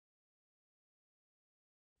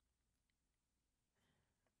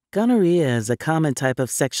Gonorrhea is a common type of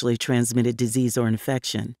sexually transmitted disease or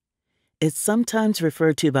infection. It's sometimes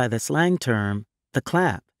referred to by the slang term, the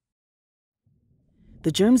clap.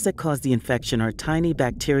 The germs that cause the infection are tiny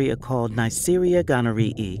bacteria called Neisseria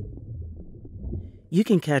gonorrhoeae. You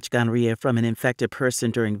can catch gonorrhea from an infected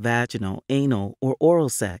person during vaginal, anal, or oral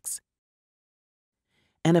sex.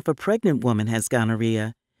 And if a pregnant woman has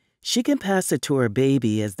gonorrhea, she can pass it to her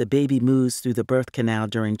baby as the baby moves through the birth canal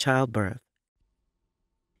during childbirth.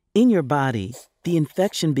 In your body, the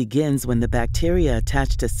infection begins when the bacteria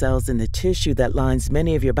attach to cells in the tissue that lines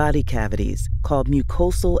many of your body cavities, called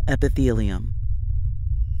mucosal epithelium.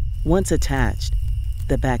 Once attached,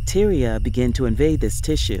 the bacteria begin to invade this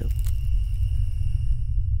tissue.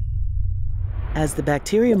 As the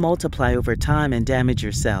bacteria multiply over time and damage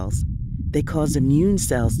your cells, they cause immune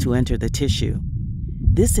cells to enter the tissue.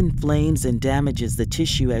 This inflames and damages the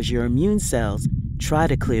tissue as your immune cells try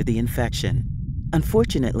to clear the infection.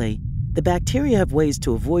 Unfortunately, the bacteria have ways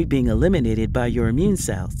to avoid being eliminated by your immune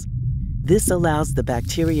cells. This allows the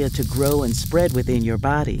bacteria to grow and spread within your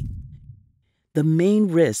body. The main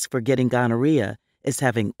risk for getting gonorrhea is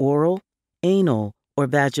having oral, anal, or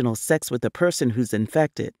vaginal sex with a person who's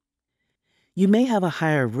infected. You may have a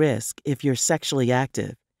higher risk if you're sexually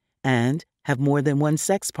active and have more than one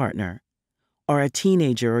sex partner, are a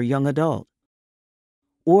teenager or young adult,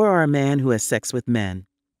 or are a man who has sex with men.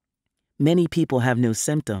 Many people have no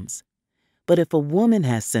symptoms, but if a woman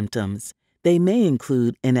has symptoms, they may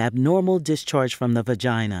include an abnormal discharge from the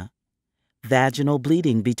vagina, vaginal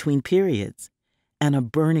bleeding between periods, and a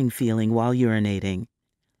burning feeling while urinating.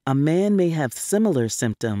 A man may have similar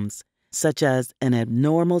symptoms, such as an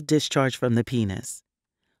abnormal discharge from the penis,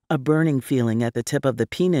 a burning feeling at the tip of the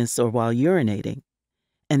penis or while urinating,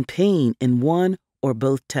 and pain in one or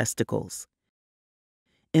both testicles.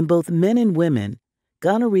 In both men and women,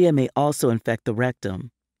 gonorrhea may also infect the rectum,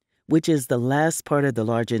 which is the last part of the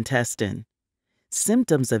large intestine.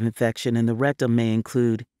 Symptoms of infection in the rectum may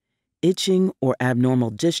include itching or abnormal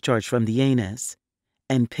discharge from the anus,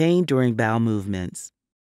 and pain during bowel movements.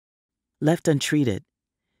 Left untreated,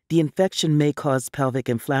 the infection may cause pelvic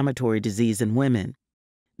inflammatory disease in women.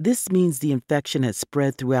 This means the infection has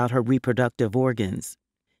spread throughout her reproductive organs.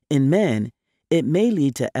 In men, it may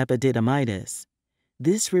lead to epididymitis.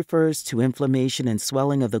 This refers to inflammation and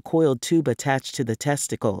swelling of the coiled tube attached to the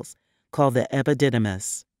testicles, called the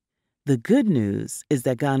epididymis. The good news is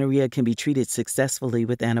that gonorrhea can be treated successfully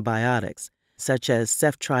with antibiotics, such as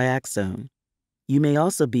ceftriaxone. You may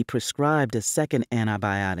also be prescribed a second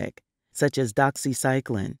antibiotic, such as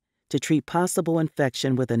doxycycline, to treat possible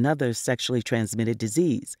infection with another sexually transmitted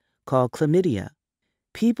disease, called chlamydia.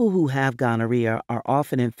 People who have gonorrhea are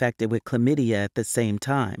often infected with chlamydia at the same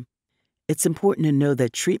time. It's important to know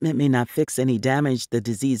that treatment may not fix any damage the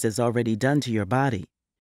disease has already done to your body.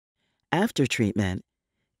 After treatment,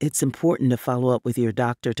 it's important to follow up with your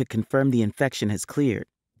doctor to confirm the infection has cleared,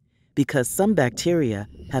 because some bacteria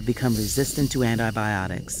have become resistant to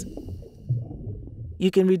antibiotics. You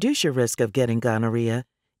can reduce your risk of getting gonorrhea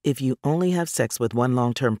if you only have sex with one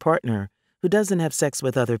long-term partner who doesn't have sex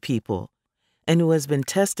with other people and who has been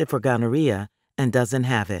tested for gonorrhea and doesn't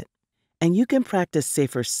have it. And you can practice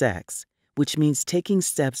safer sex, which means taking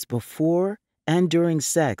steps before and during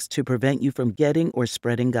sex to prevent you from getting or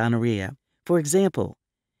spreading gonorrhea. For example,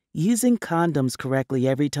 using condoms correctly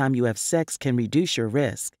every time you have sex can reduce your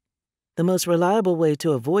risk. The most reliable way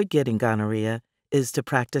to avoid getting gonorrhea is to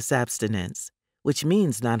practice abstinence, which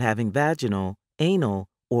means not having vaginal, anal,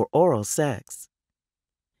 or oral sex.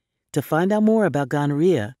 To find out more about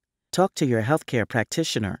gonorrhea, talk to your healthcare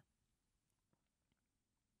practitioner.